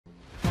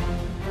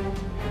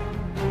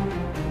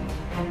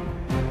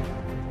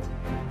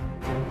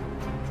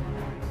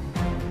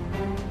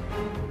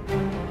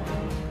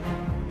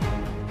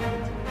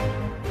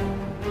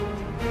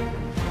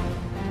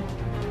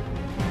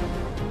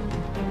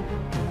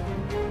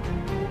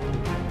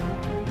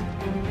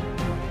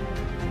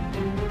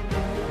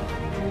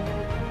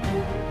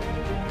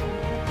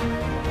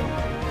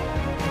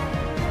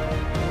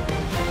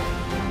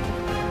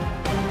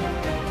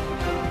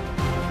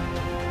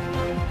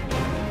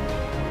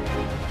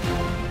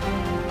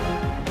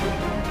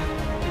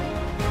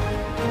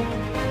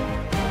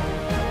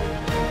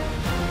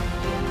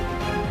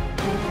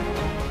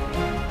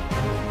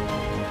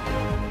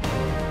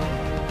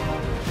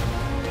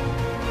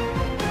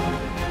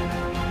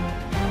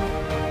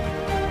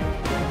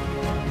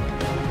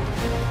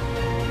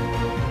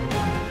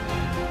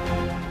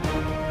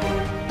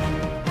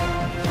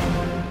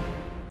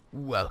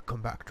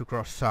back to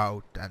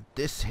Crossout, and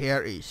this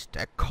here is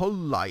the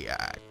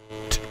Goliath.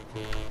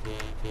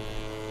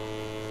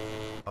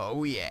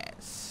 Oh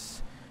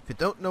yes. If you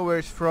don't know where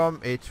it's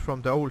from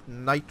the old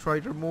Knight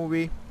Rider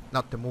movie.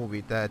 Not the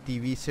movie, the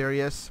TV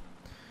series.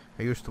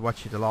 I used to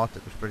watch it a lot,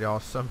 it was pretty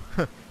awesome.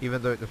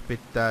 Even though it was a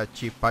bit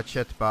cheap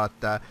budget, but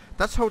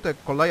that's how the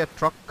Goliath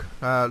truck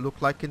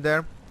looked like in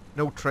there.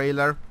 No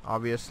trailer,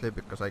 obviously,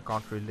 because I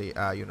can't really,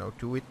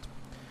 do it.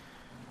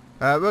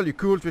 Well, you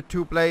could with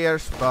 2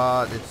 players,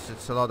 but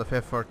it's a lot of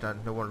effort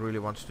and no one really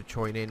wants to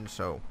join in,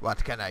 so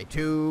what can I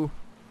do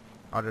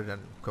other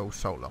than go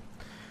solo?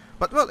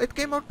 But well, it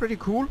came out pretty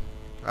cool.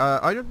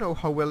 I don't know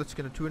how well it's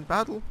gonna do in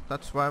battle,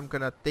 that's why I'm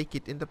gonna take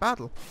it in the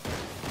battle.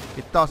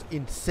 It does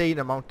insane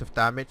amount of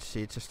damage.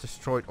 See, it just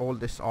destroyed all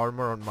this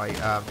armor on my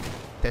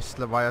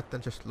Tesla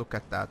Leviathan. Just look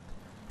at that.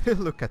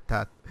 Look at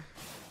that.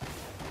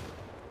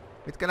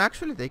 It can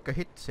actually take a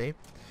hit, see?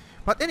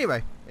 But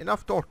anyway,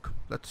 enough talk.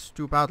 Let's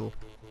do battle.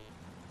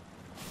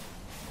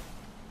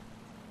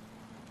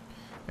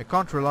 I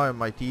can't rely on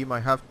my team.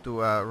 I have to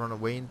run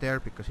away in there,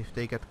 because if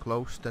they get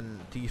close, then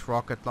these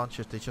rocket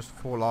launchers, they just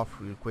fall off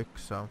real quick,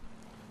 so...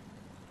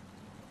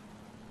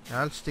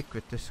 I'll stick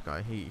with this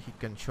guy. He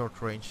can short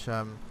range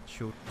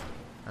shoot,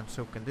 and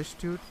so can this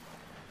dude.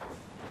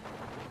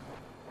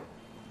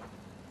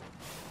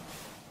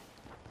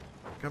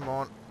 Come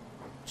on,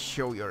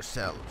 show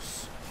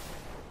yourselves.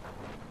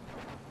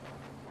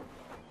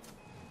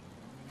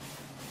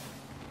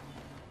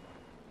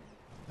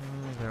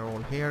 They're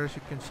all here, as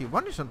you can see.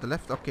 One is on the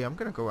left. Okay, I'm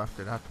gonna go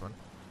after that one.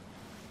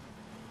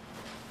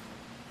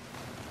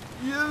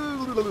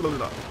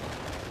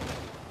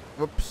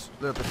 Whoops,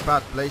 a little bit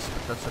bad place,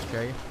 but that's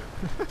okay.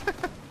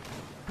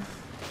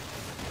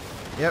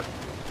 Yep,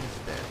 he's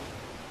dead.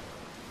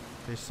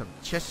 There's some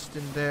chest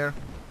in there.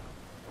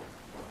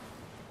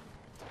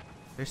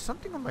 There's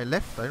something on my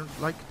left, I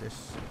don't like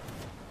this.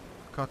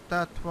 Got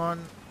that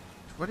one.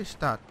 What is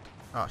that?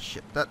 Oh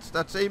shit,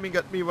 that's aiming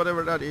at me,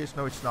 whatever that is.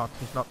 No, it's not.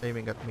 He's not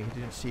aiming at me, he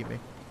didn't see me.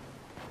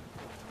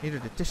 Neither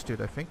did this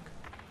dude, I think.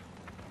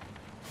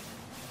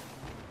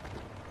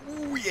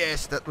 Ooh,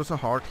 yes, that was a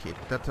hard hit.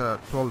 That's a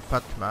 12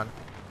 fat man.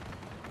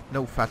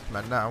 No fat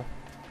man now.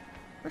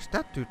 Where's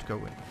that dude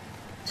going?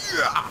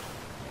 Yeah!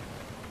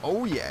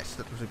 Oh yes,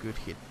 that was a good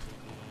hit.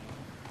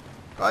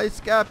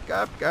 Guys, gap.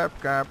 Yep,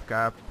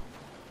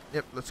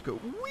 let's go.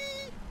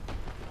 Whee!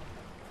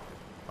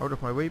 Out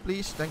of my way,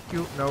 please. Thank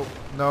you. No.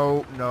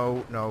 I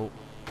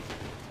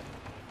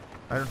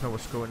don't know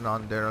what's going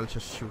on there. I'll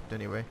just shoot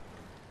anyway.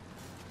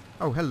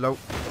 Oh, hello. Is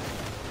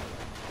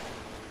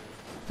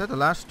that the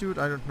last dude?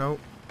 I don't know.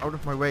 Out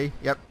of my way.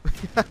 Yep.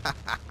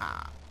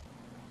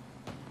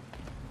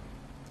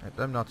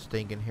 I'm not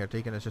staying in here.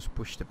 They're gonna just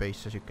push the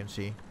base, as you can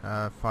see.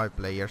 5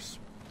 players.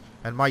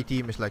 And my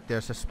team is like,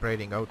 they're just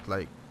spreading out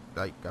like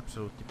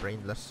absolutely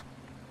brainless.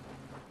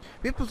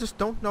 People just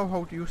don't know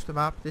how to use the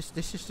map. This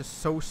is just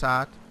so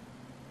sad.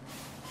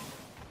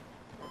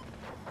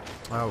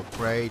 Oh,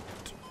 great.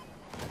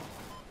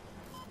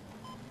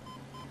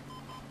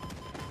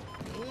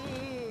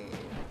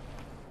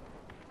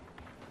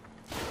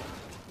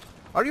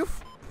 Are you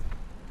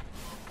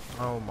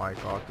oh my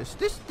god, this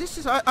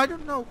is I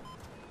don't know.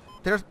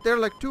 There are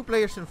like 2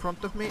 players in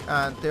front of me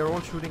and they're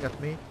all shooting at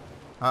me.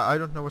 I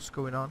don't know what's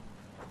going on.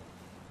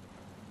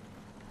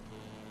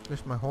 At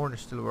least my horn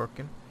is still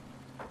working.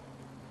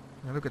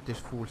 Now look at these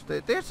fools.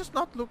 They're just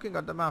not looking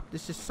at the map.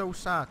 This is so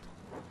sad.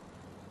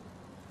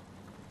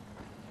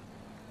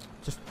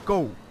 Just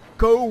go.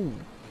 Go!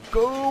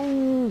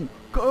 Go!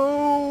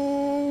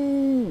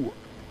 Go!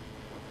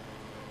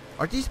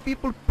 Are these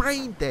people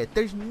brain dead?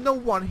 There's no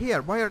one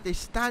here. Why are they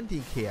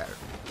standing here?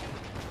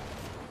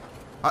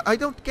 I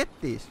don't get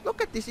this.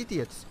 Look at these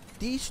idiots.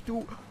 These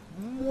 2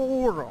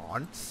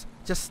 morons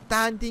just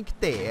standing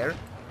there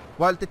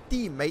while the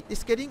teammate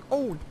is getting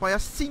owned by a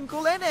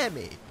single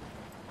enemy.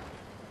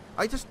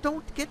 I just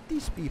don't get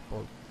these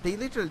people. They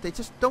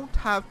just don't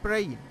have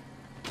brain.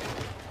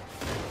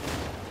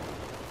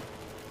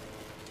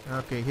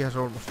 Okay, he has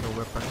almost no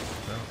weapons,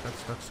 so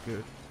that's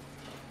good.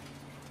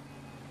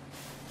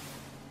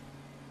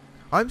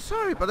 I'm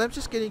sorry, but I'm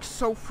just getting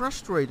so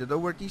frustrated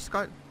over these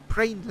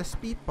brainless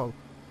people.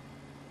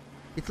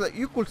 It's like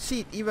you could see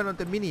it even on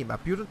the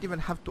mini-map. You don't even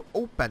have to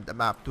open the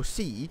map to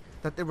see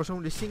that there was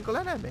only a single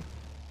enemy.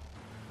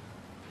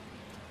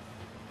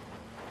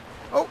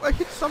 Oh, I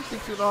hit something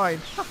tonight.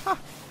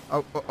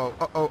 Oh.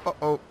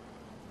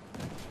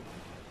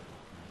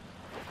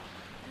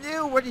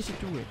 No, what is he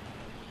doing?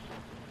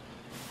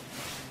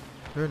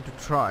 Learn to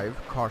drive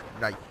Cart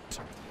Knight.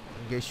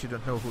 In case you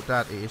don't know who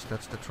that is,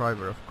 that's the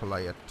driver of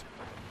Goliath.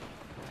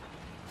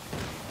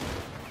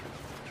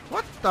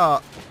 What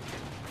the?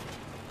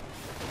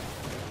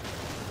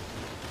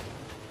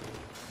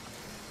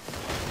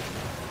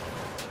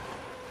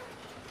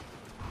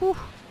 Whew.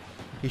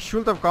 He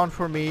should have gone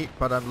for me,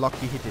 but I'm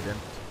lucky he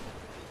didn't.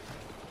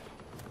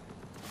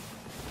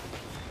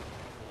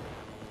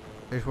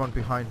 There's one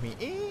behind me.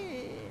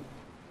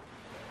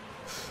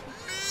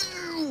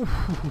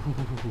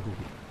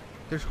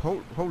 There's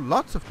whole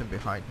lots of them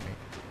behind me.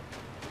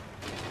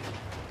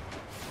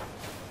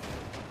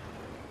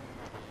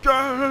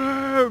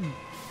 them!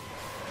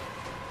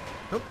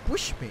 Don't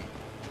push me.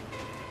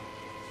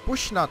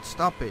 Push not,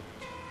 stop it.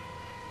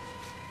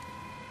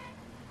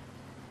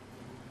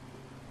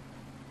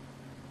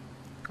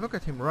 Look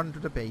at him run to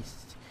the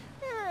base.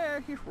 Yeah,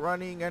 he's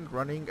running and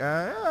running.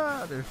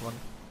 There's one.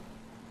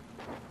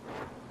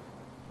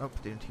 Nope,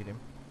 didn't hit him.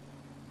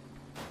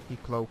 He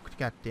cloaked,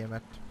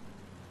 goddammit.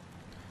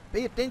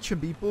 Pay attention,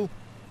 people.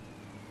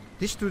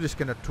 This dude is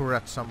gonna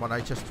turret someone,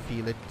 I just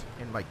feel it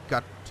in my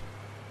gut.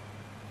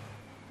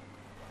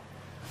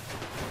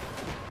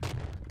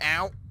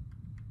 Ow!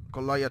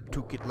 Goliath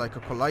took it like a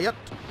Goliath.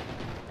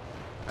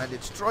 And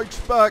it strikes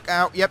back.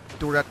 Ow, yep,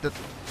 turreted.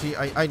 See,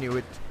 I knew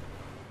it.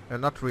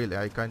 Not really,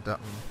 I kinda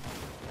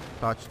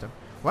touched them.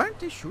 Why aren't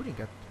they shooting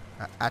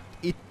at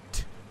it?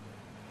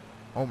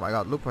 Oh my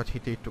god, look what he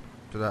did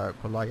to the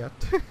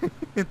Goliath.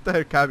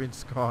 Entire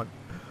cabin's gone.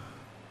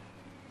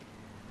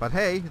 But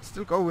hey, it's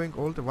still going,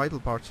 all the vital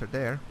parts are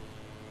there.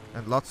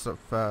 And lots of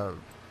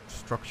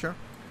structure.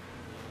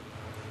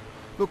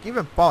 Look,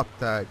 even Pot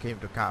came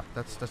to cap,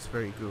 that's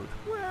very good.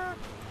 Well,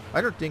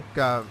 I don't think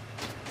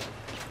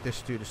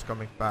this dude is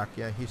coming back,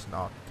 yeah, he's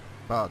not.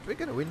 But we're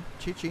gonna win,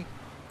 GG.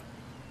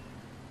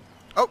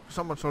 Oh,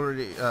 someone's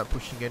already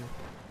pushing in.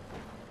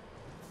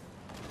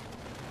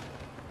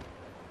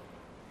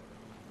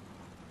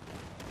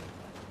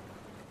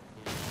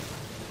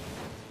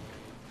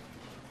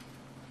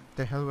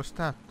 The hell was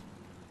that?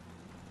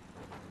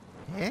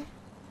 Eh?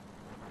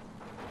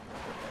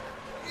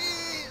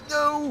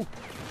 No!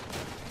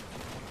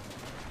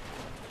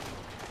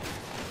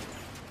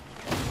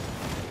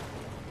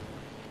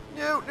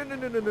 No.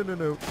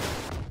 Noob.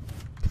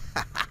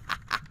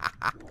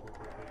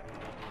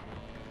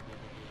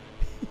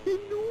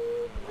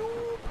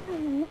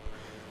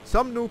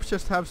 Some noobs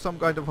just have some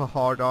kind of a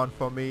hard-on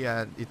for me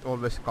and it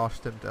always costs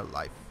them their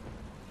life.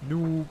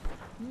 Noob.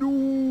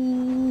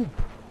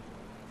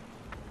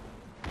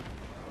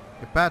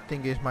 The bad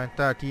thing is my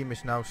entire team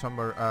is now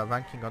somewhere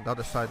wanking on the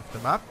other side of the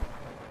map.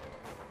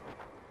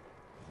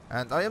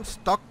 And I am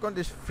stuck on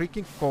this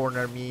freaking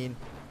corner, mean.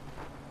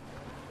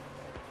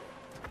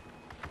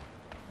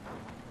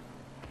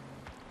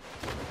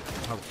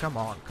 Oh, come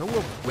on, go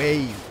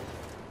away.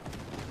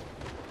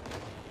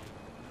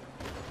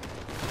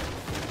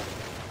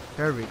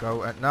 There we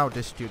go, and now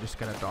this dude is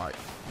gonna die.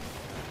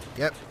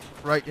 Yep,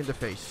 right in the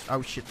face.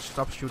 Oh shit,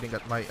 stop shooting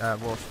at my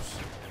wasps.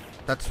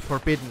 That's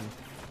forbidden.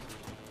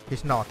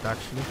 He's not,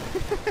 actually.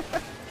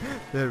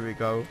 There we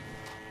go.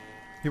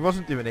 He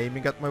wasn't even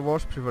aiming at my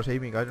wasps, he was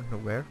aiming I don't know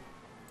where.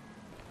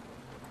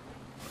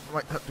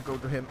 Might have to go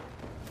to him.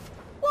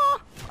 Wah!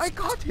 I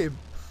got him!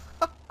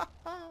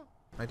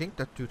 I think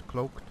that dude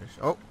cloaked us.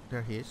 Oh,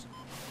 there he is.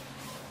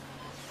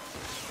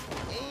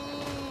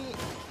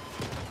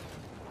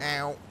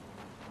 Ow.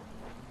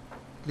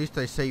 At least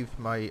I saved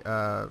my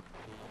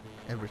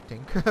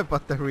everything,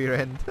 but the rear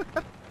end.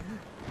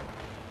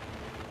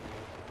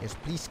 Yes,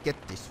 please get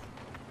this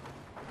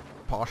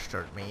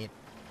bastard, man.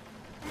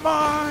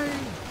 Mine!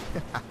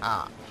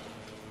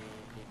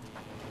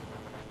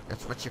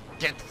 That's what you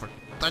get for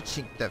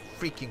touching the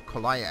freaking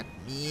Goliath,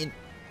 man.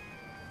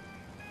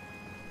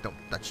 Don't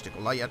touch the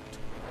Goliath.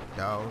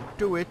 Don't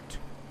do it.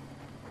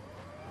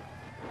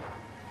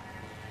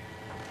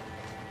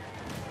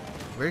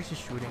 Where is he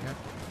shooting at?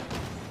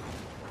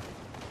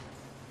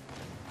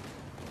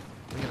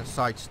 He's gonna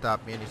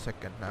sidestab me any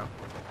second now.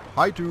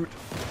 Hi, dude.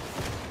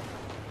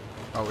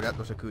 Oh, that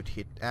was a good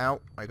hit. Ow,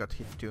 I got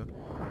hit too.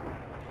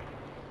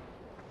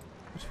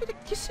 What's with the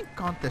kissing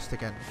contest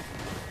again?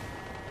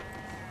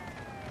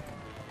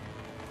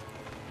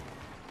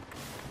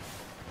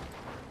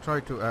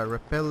 Try to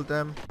repel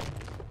them.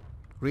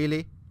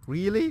 Really?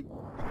 Really?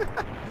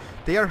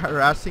 They are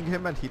harassing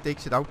him and he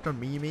takes it out on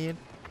me, man.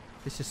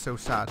 This is so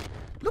sad.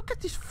 Look at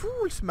these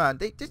fools, man.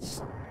 They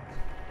just...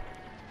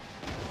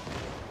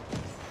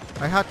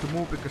 I had to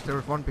move because there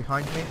was one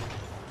behind me.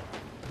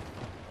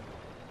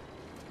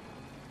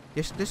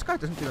 This guy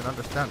doesn't even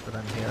understand that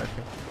I'm here, I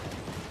think.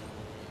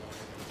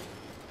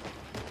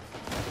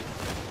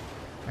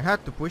 I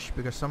had to push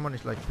because someone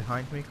is like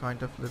behind me,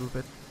 kind of, a little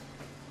bit.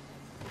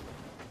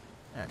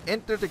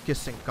 Enter the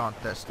kissing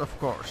contest, of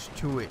course,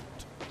 to it.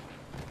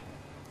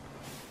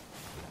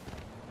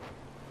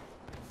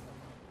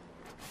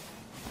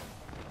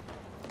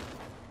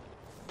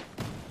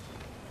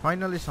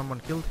 Finally,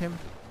 someone killed him.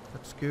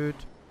 That's good.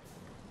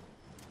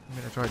 I'm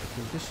gonna try to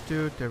kill this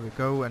dude. There we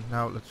go. And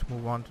now let's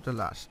move on to the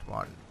last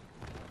one.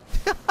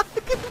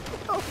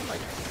 Oh my!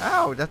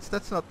 Ow!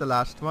 That's not the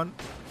last one.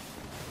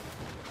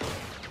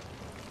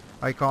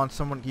 I can't.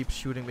 Someone keeps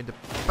shooting me in the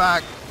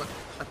back, but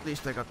at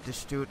least I got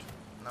this dude.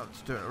 Now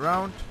let's turn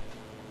around.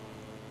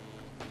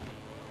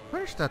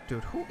 Where's that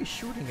dude? Who is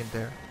shooting in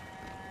there?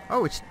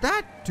 Oh, it's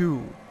that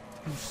dude.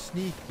 You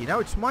sneaky. Now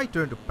it's my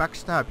turn to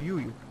backstab you,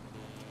 you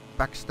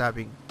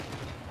backstabbing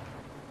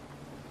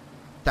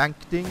tank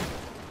thing.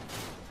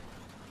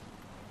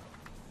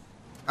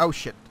 Oh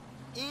shit.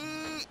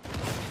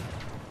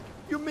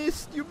 You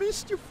missed,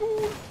 you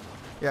fool.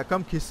 Yeah,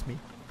 come kiss me.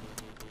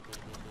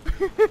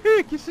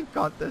 Kissing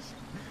contest.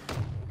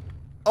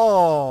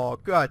 Oh,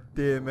 god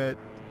damn it.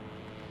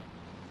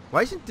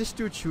 Why isn't this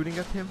dude shooting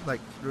at him?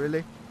 Like,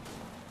 really?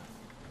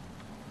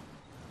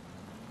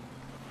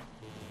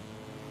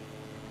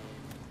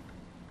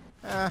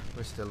 Ah,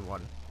 we still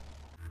won.